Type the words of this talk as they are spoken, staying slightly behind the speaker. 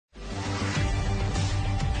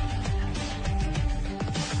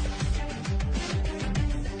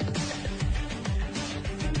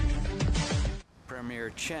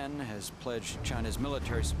Chen has pledged China's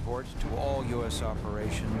military support to all U.S.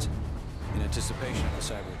 operations in anticipation of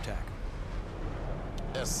a cyber attack.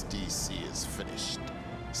 SDC is finished,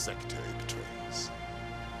 Secretary Petraeus.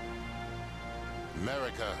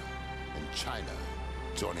 America and China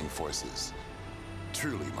joining forces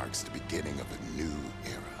truly marks the beginning of a new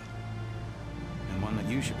era. And one that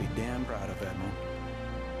you should be damn proud of, Admiral.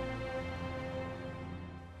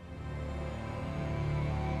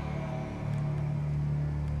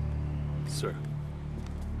 Sir.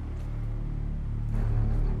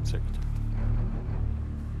 Secretary.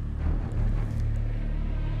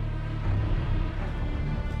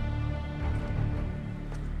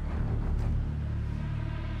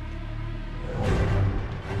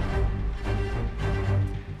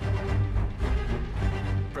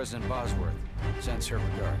 President Bosworth sends her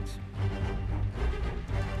regards.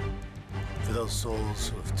 For those souls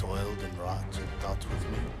who have toiled and wrought and thought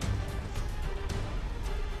with me,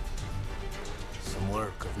 some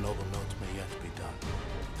work of noble note may yet be done.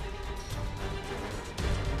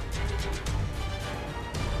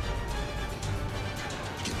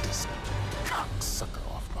 Get this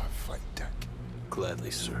cocksucker off my flight deck.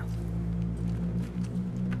 Gladly, sir.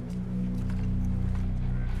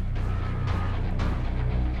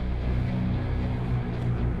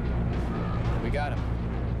 We got him.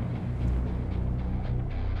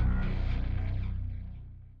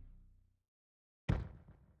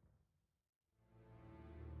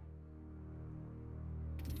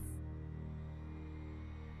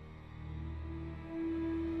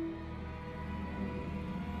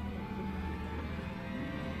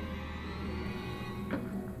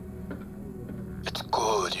 It's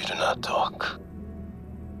good you do not talk.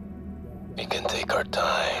 We can take our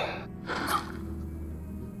time.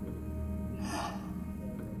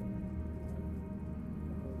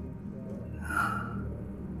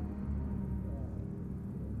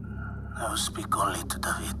 I will speak only to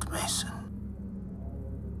David Mason.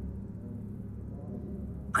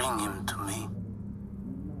 Bring him to me.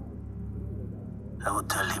 I will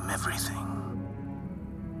tell him everything.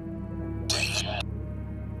 David.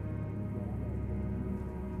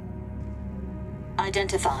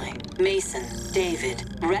 Identify. Mason, David.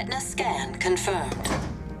 Retina scan confirmed.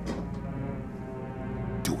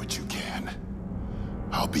 Do what you can.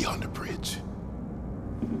 I'll be on the bridge.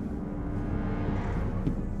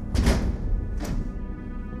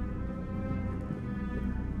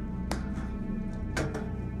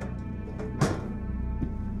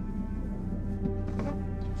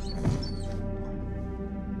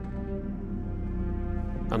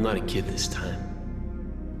 I'm not a kid this time.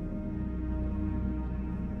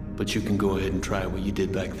 But you can go ahead and try what you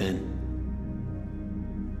did back then.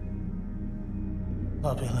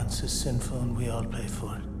 Opulence is sinful and we all pay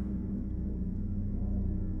for it.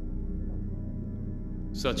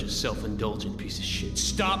 Such a self-indulgent piece of shit.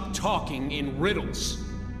 Stop talking in riddles!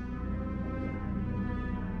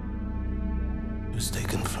 It was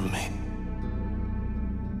taken from me.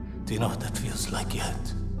 Do you know what that feels like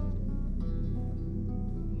yet?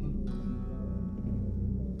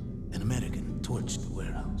 An American torched the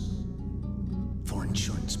warehouse. For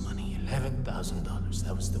insurance money, $11,000.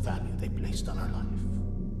 That was the value they placed on her life.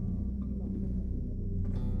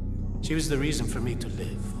 She was the reason for me to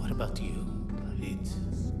live. What about you, David?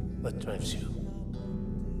 What drives you?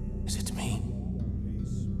 Is it me?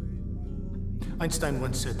 Einstein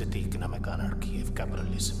once said that the economic anarchy of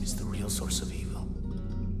capitalism is the real source of evil.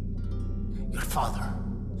 Your father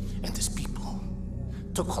and his people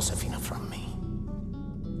took Josefina from me.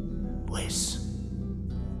 Pues,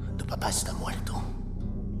 tu papá está muerto.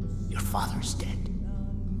 Your father is dead.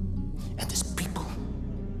 And his people.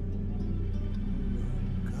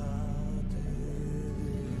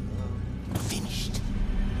 Finished.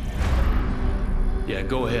 Yeah,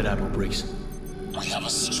 go ahead, Admiral Briggs. We have a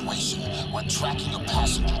situation. We're tracking a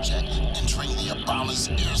passenger jet entering the Obama's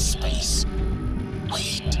airspace.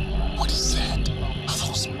 Wait, what is that? Are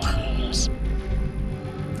those birds?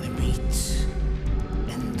 They meet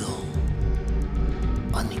and do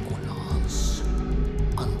unequal laws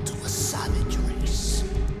unto a savage race.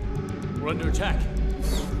 We're under attack.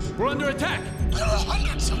 We're under attack! There are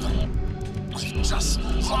hundreds of them. We've just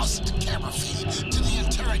lost camera feed to the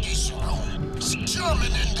interrogation room. Secure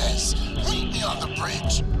Menendez. Meet me on the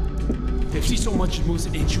bridge. If he so much as moves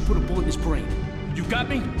an inch, you put a bullet in his brain. You got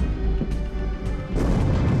me?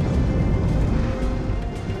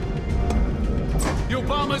 The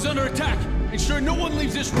Obama's under attack. Ensure no one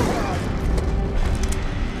leaves this room.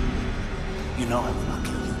 You know I will not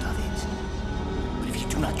kill you, David. But if you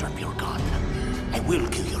do not drop your gun, I will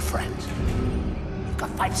kill your friend. You've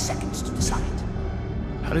got 5 seconds to decide.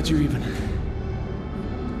 How did you even...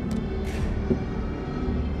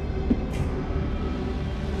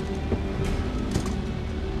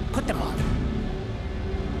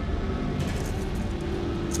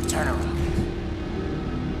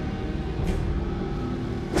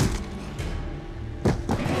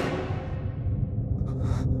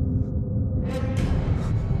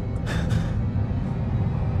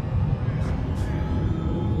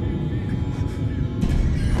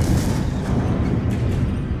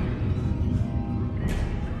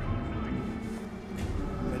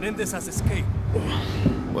 Menendez has escaped.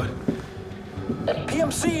 What?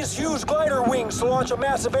 PMCs use glider wings to launch a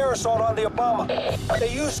massive air assault on the Obama.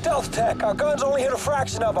 They use stealth tech. Our guns only hit a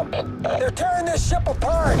fraction of them. They're tearing this ship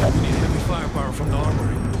apart. We need heavy firepower from the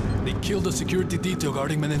armory. They killed the security detail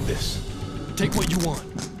guarding Menendez. Take what you want.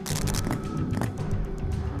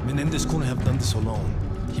 Menendez couldn't have done this alone.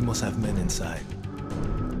 He must have men inside.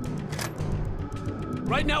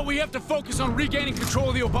 Right now, we have to focus on regaining control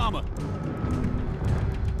of the Obama.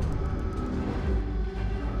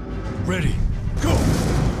 Ready. Go!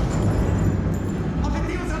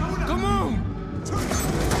 Come on!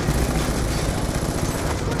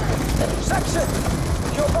 Section!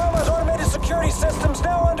 The Obama's automated security system's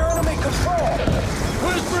now under enemy control.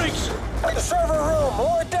 Where's Briggs? The server room,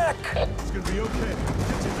 lower deck. It's gonna be okay.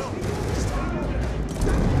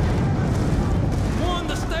 On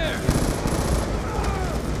the stairs!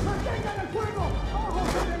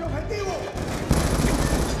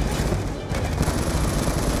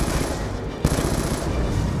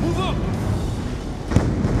 Move up!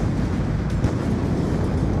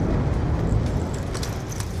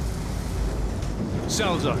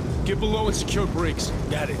 Salazar, get below and secure Briggs.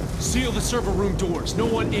 Got it. Seal the server room doors. No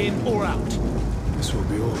one in or out. This will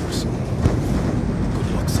be over soon.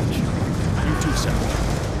 Good luck, Sergio. You too, Salazar.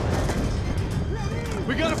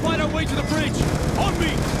 We gotta find our way to the bridge. On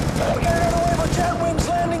me! We got another wave of jet wings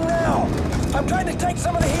landing now. I'm trying to take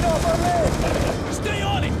some of the heat off our men. Stay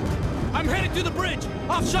on it! I'm headed to the bridge.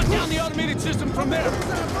 I'll shut down the automated system from there.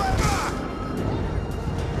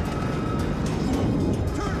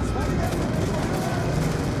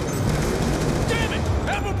 Damn it!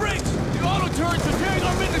 Admiral Briggs! The auto turrets are tearing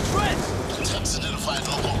our men to shreds! Techs identified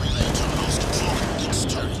local relay terminals controlling each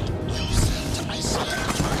turret. Use them to isolate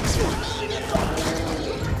the turrets remaining in dark.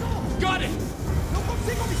 Got it! ¡No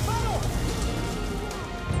consigo disparo!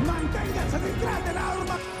 ¡Manténganse detrás de la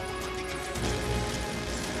arma!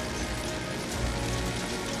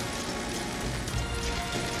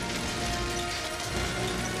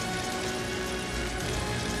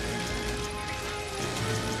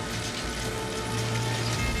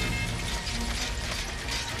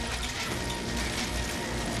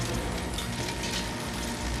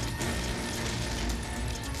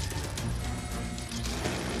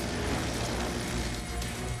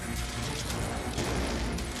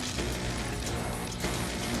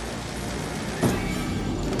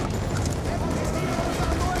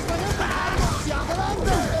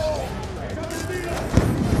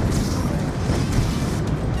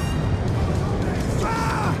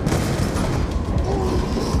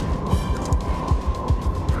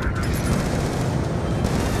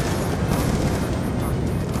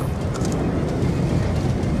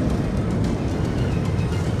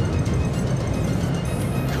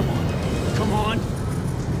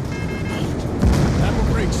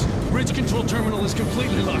 Control terminal is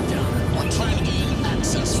completely locked down. We're trying to gain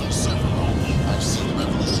access from the server room. I've seen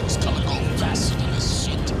revolutions come and go faster than this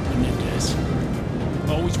shit. Menendez.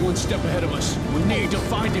 Always one step ahead of us. We need to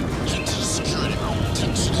find him. Get to the security room.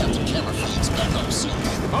 Tech should have the camera feeds back up soon.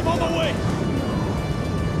 I'm on my way!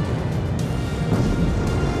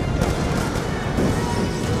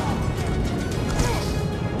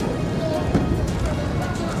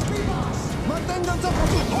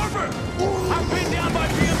 Harper! I'm pinned down by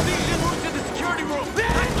PMCs en route to the security room.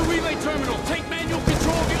 That's the relay terminal. Take manual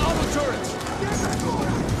control of the auto turrets.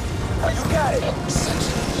 You got it.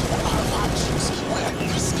 Section, our options. We're at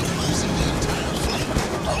risk of losing the entire fleet.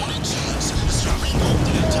 Our only chance is to reboot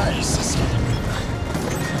the entire system.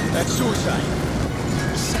 That's suicide.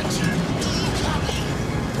 Section, do you copy?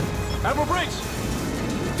 Admiral Briggs!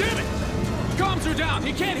 Damn it! Comms are down.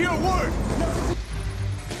 He can't hear a word.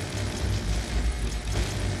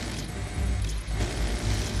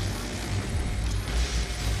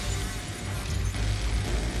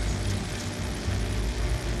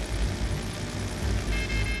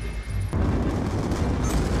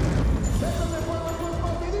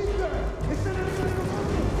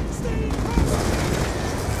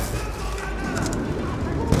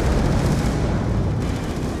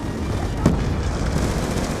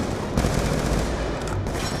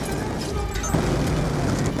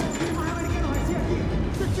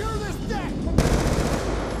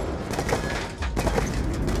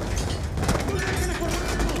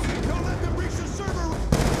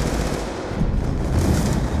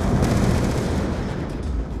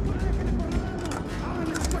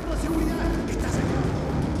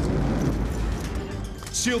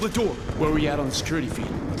 Seal the door. Where are we at on the security feed?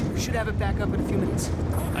 We should have it back up in a few minutes.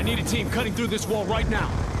 I need a team cutting through this wall right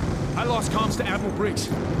now. I lost comms to Admiral Briggs.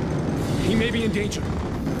 He may be in danger.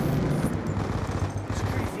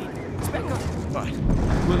 Security feed. It's back up. Fine.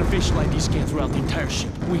 Run a facial ID scan throughout the entire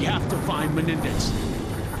ship. We have to find Menendez.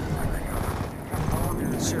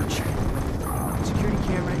 Search. Security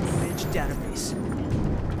camera image database.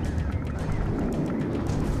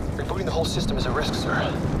 Rebooting the whole system is a risk,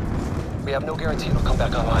 sir. We have no guarantee it'll come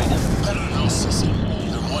back online. I don't know, Sissy.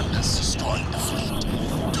 The one that's destroying the fleet.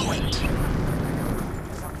 Do it.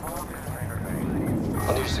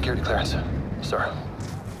 I'll need a security clearance, sir.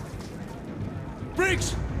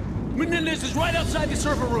 Briggs! Menendez is right outside the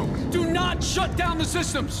server room. Do not shut down the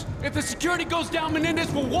systems. If the security goes down,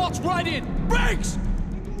 Menendez will waltz right in. Briggs!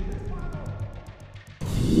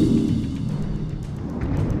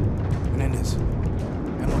 Menendez.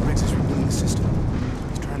 Admiral Briggs is rebooting the system.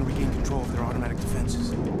 He's trying to regain control of their automatic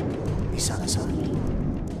defenses. He's on his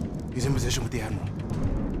own. He's in position with the Admiral.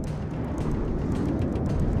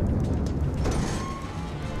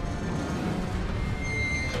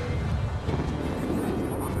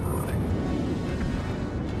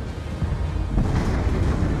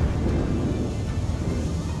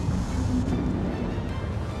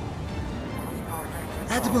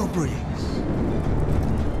 Admiral Briggs.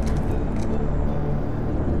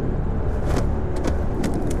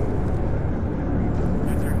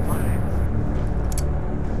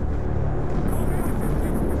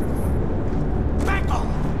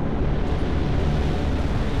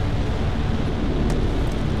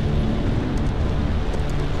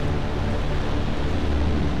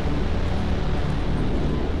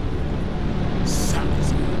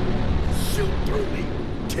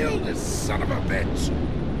 Son of a bitch!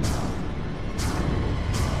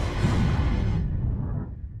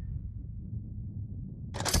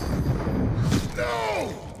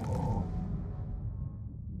 No!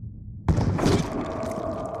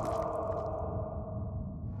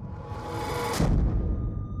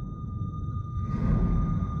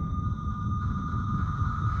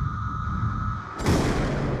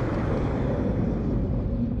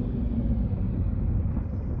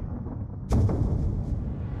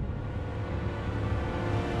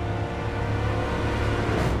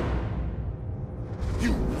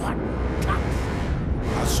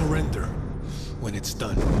 I'll surrender when it's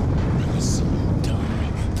done. Rather see you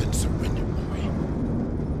die than surrender, boy.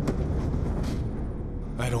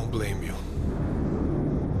 I don't blame you.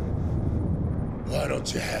 Why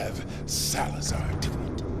don't you have Salazar do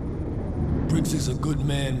it? Briggs is a good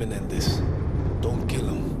man, Menendez. Don't kill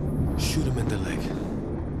him. Shoot him in the leg.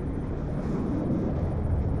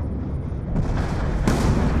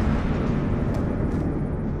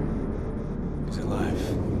 He's alive.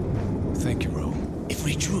 Thank you, Ro. If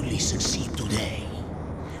we truly succeed today,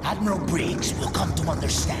 Admiral Briggs will come to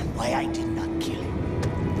understand why I did not kill him.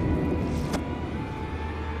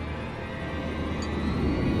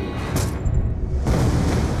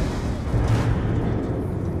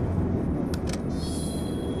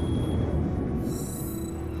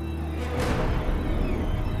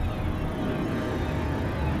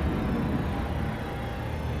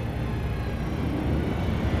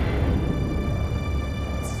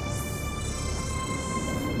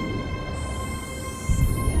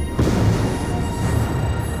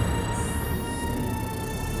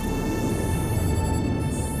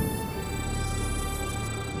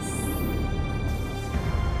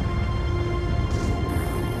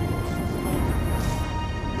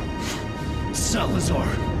 Salazar!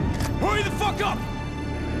 Hurry the fuck up!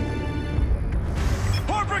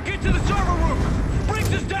 Harper, get to the server room!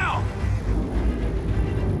 Briggs is down!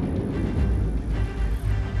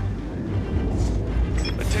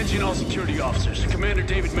 Attention all security officers. Commander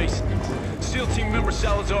David Mason. SEAL team member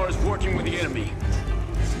Salazar is working with the enemy.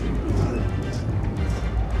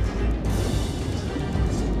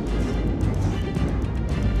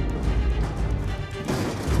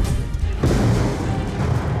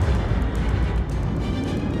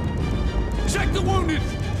 Check the wounded!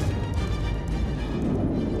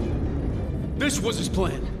 This was his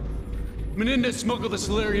plan. Menendez smuggled the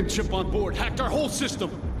Solarium chip on board, hacked our whole system.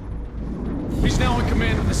 He's now in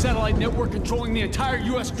command of the satellite network controlling the entire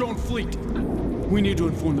U.S. drone fleet. We need to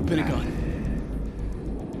inform the Pentagon.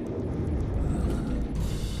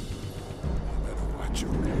 Better watch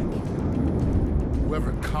your back.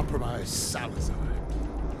 Whoever compromised Salazar.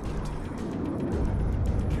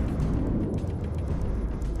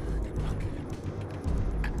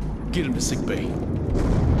 Get him to sick bay.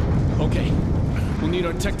 Okay. We'll need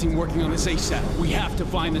our tech team working on this ASAP. We have to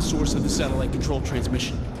find the source of the satellite control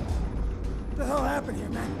transmission. What the hell happened here,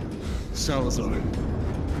 man? Salazar.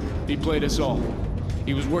 He played us all.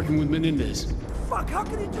 He was working with Menendez. Fuck, how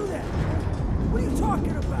can he do that? What are you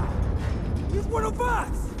talking about? He's one of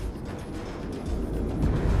us!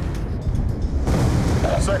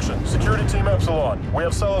 Section, Security Team Epsilon. We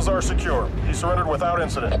have Salazar secure. He surrendered without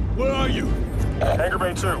incident. Where are you? Hangar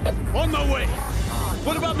Bay 2. On my way.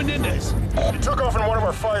 What about Menendez? He took off in one of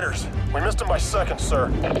our fighters. We missed him by seconds, sir.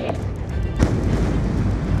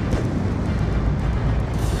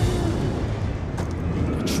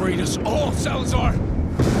 Betrayed us all, Salazar!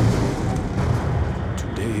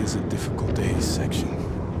 Today is a difficult day, Section.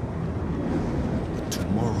 But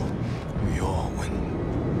tomorrow, we all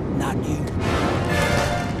win. Not you.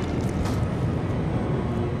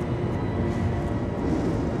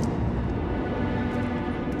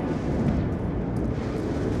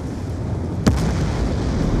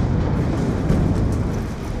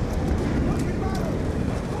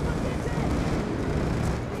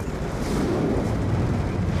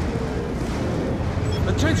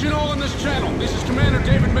 Attention all in this channel. This is Commander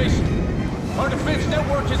David Mason. Our defense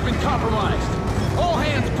network has been compromised. All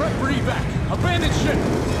hands prep for evac. Abandon ship.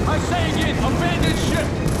 I say again, abandon ship.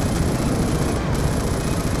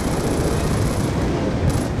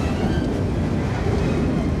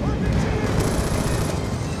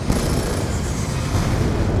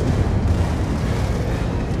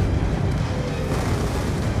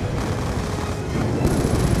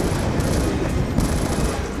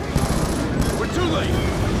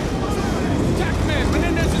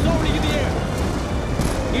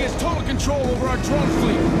 Control over our drone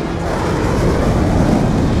fleet.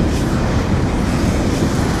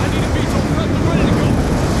 I need a VTOL prep and ready to go.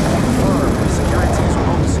 Confirmed. Security teams will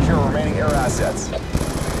move to secure remaining air assets.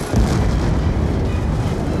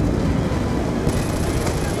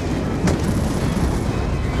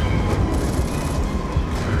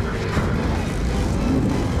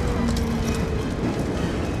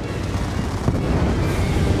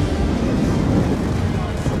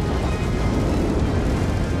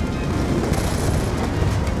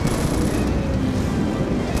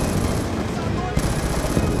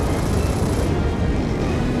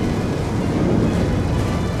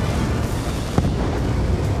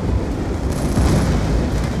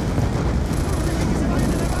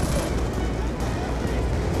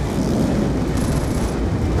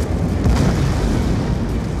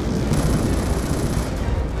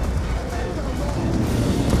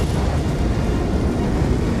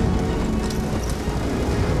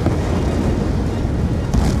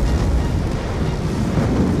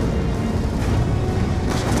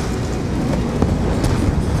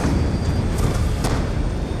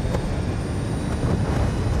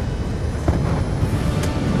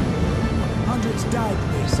 Died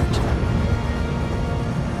today, Section.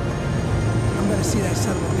 I'm gonna see that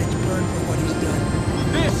son of a bitch burn for what he's done.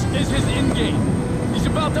 This is his endgame. He's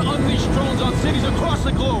about to unleash drones on cities across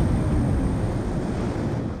the globe.